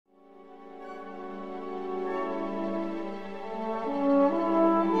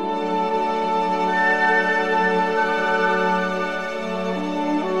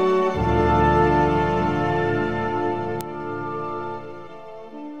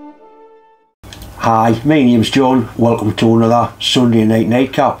Hi, my name's John. Welcome to another Sunday night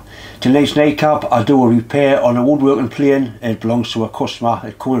nightcap. Tonight's nightcap, I do a repair on a woodworking plane. It belongs to a customer.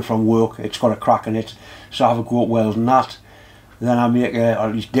 It's coming from work. It's got a crack in it, so I have a go at welding that. Then I make, or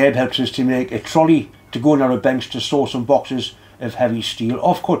at least Deb helps us to make a trolley to go under a bench to store some boxes of heavy steel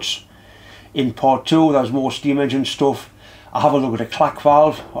offcuts. In part 2, there's more steam engine stuff. I have a look at a clack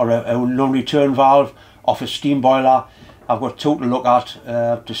valve or a non-return valve off a steam boiler. I've got 2 to look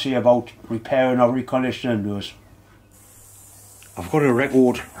at to see about repairing or reconditioning those. I've got a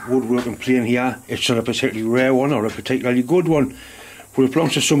record woodworking plane here. It's not a particularly rare one or a particularly good one, but it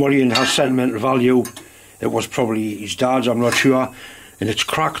belongs to somebody and has sentimental value. It was probably his dad's, I'm not sure, and it's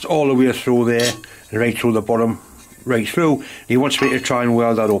cracked all the way through there and right through the bottom, right through. He wants me to try and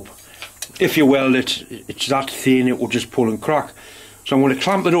weld that up. If you weld it, it's that thin it will just pull and crack. So I'm going to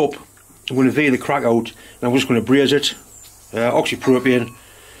clamp it up, I'm going to veer the crack out, and I'm just going to braze it. Oxypropane,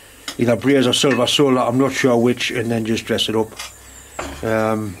 either braze or silver solar, I'm not sure which, and then just dress it up.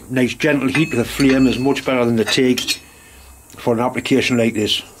 Nice gentle heat to the flame is much better than the TIG for an application like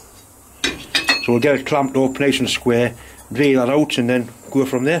this. So we'll get it clamped up nice and square, veer that out and then go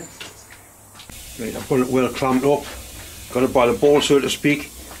from there. Right, I've got it well clamped up, got it by the ball so to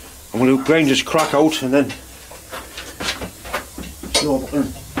speak. I'm going to grind this crack out and then go up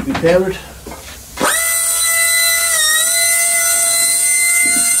and repair it.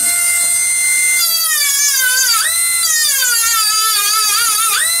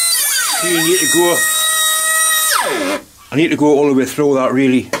 I need to go all the way through that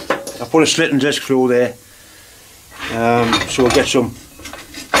really. I put a slitting disc through there, so I'll get some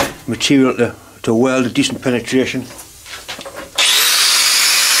material to weld a decent penetration.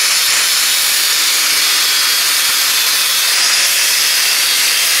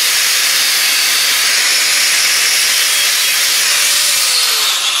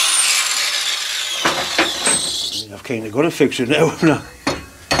 I've kind of got to fix it now, haven't I?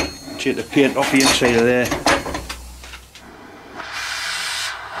 Take the paint off the inside of there.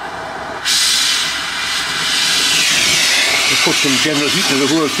 I'll put some general heat to the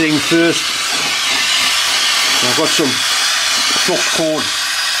whole thing first. I've got some flux cord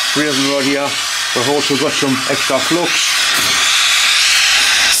brazing rod here, but I've also got some extra flux.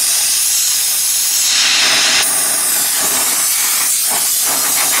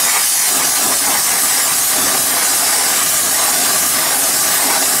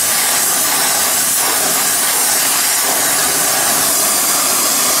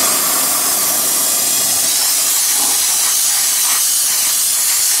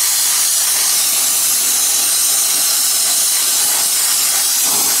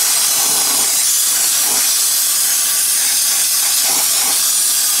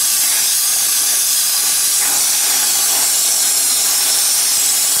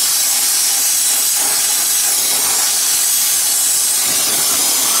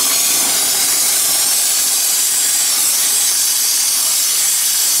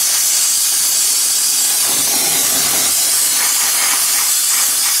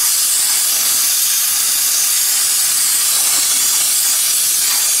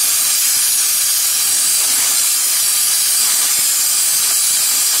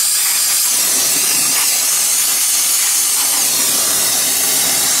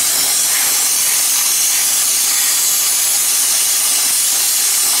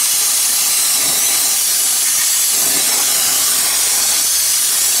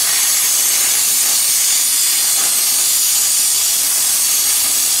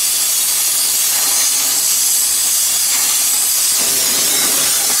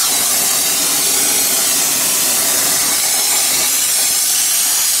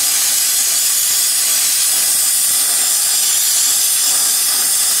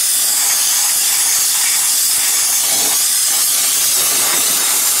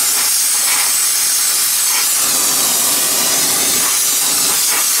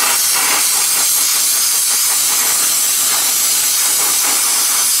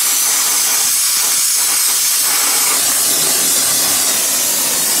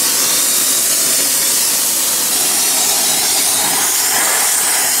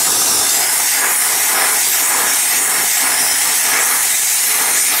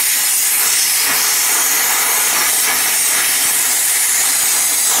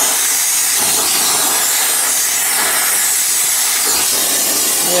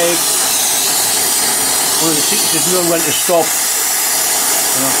 One of the secrets is knowing when to stop,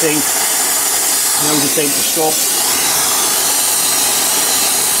 and I think now's the time to stop.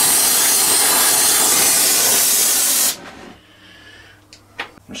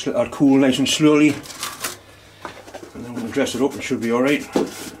 Just let that cool nice and slowly, and then we'll dress it up and it should be alright.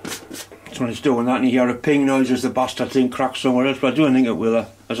 So when it's doing that and you hear a ping noise as the bastard thing cracks somewhere else, but I don't think it will.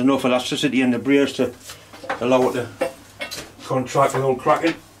 There's enough elasticity in the brace to allow it to contract without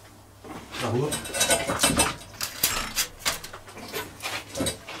cracking. Have a look.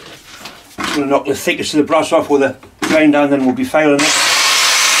 I'm going to knock the thickest of the brass off with a grinder and then we'll be filing it.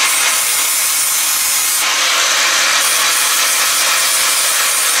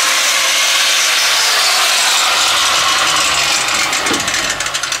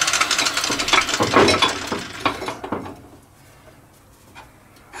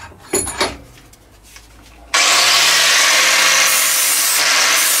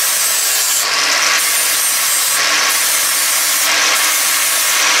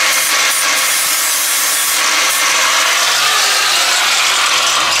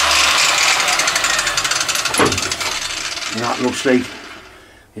 And that looks like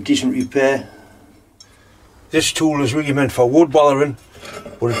a decent repair. This tool is really meant for wood bothering,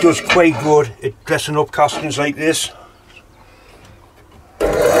 but it does quite good at dressing up castings like this.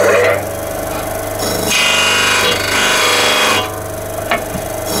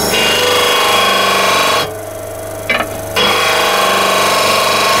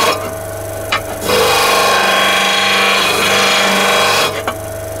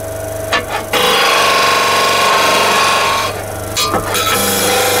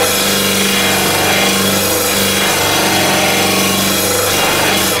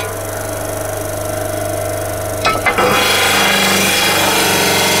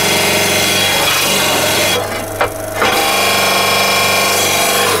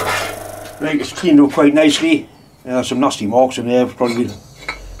 Right, it's cleaned up quite nicely. There's some nasty marks in there, probably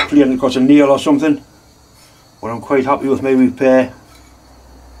clearly got a nail or something. But I'm quite happy with my repair.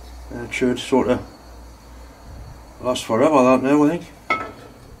 It should sort of last forever, that now, I think.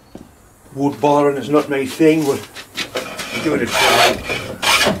 Wood bothering is not my thing, but I'm doing it for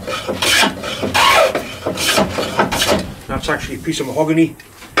That's actually a piece of mahogany.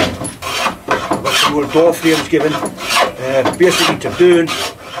 I've got some old door frames given, basically to burn.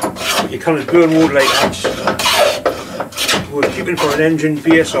 You can't burn wood like that. We're keeping for an engine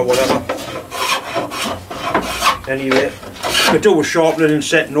base or whatever. Anyway, I do with sharpening and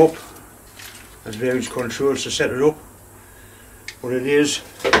setting up. There's various controls to set it up. But it is,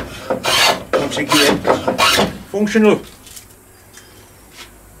 once again, functional.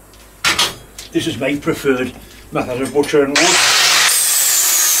 This is my preferred method of butchering wood.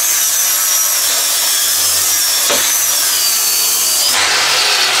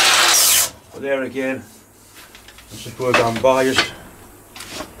 There again, I suppose I'm biased.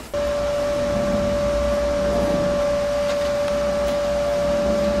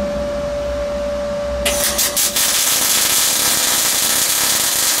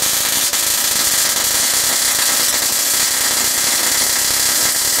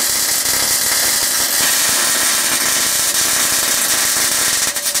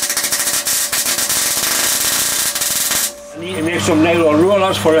 I need to make some nylon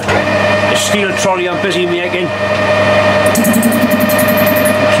rollers for a steel trolley I'm busy making.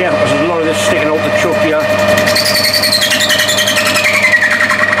 Careful, because there's a lot of this sticking out the chuck here.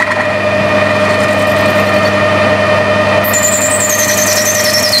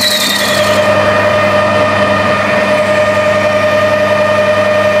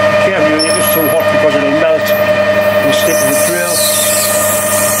 Careful, you get this too hot because it'll melt and stick to the drill.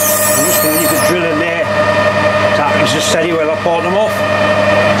 And just when you can drill in there, it happens to steady while I part them off.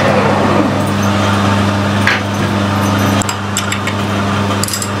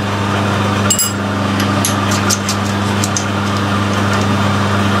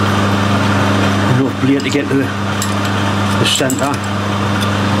 Blade to get to the centre.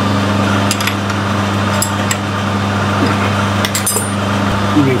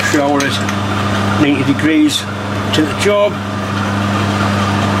 Make sure it's 90 degrees to the job,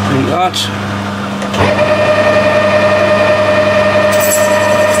 like that.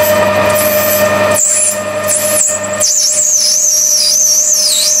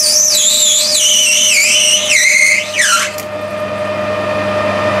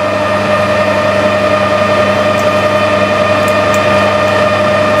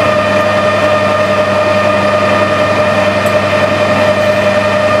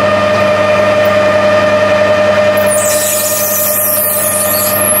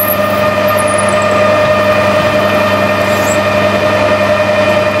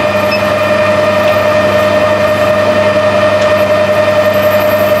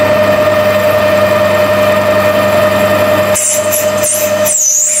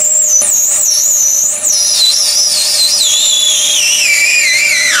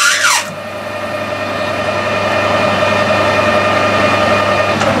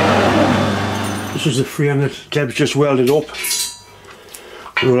 This is the frame that Deb's just welded up.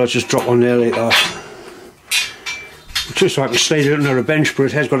 Well, I'll just drop on there like that. Just so I can slide it under a bench, but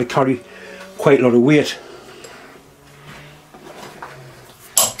it has got to carry quite a lot of weight.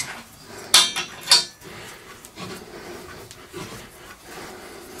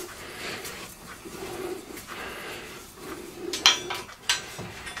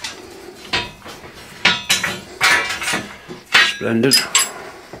 Splendid.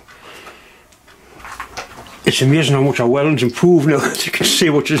 It's amazing how much our welding's improved now. As you can see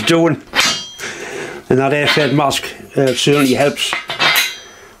what it's doing. And that air-fed mask certainly helps,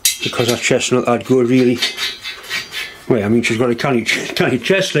 because that chest's not that good really. Well, I mean, she's got a canny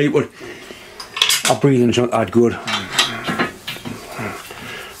chest like, but our breathing's not that good.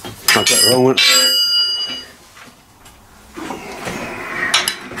 I'll get wrong with it.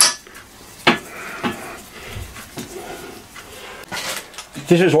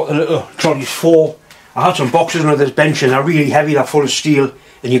 This is what the little trolley's for. I had some boxes under this bench and they're really heavy, they're full of steel,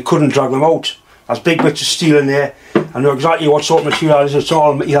 and you couldn't drag them out. There's big bits of steel in there. I know exactly what sort of material it is. It's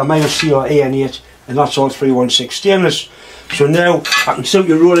all either minus steel or AN8, and that's all 316 stainless. So now I can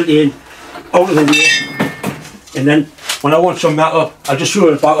simply roll it in, out of the way, and then when I want some metal, I just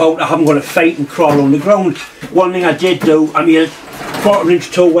roll it back out. I haven't got to fight and crawl on the ground. One thing I did do, I made it 1/4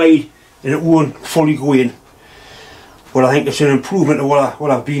 inch too wide, and it won't fully go in. But I think it's an improvement to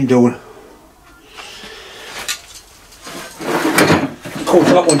what I've been doing. Of course,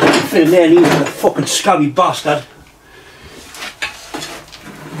 that one didn't fit in there, and he was a fucking scabby bastard.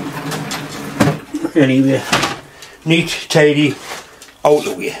 Anyway, neat, tidy, out of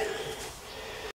the way.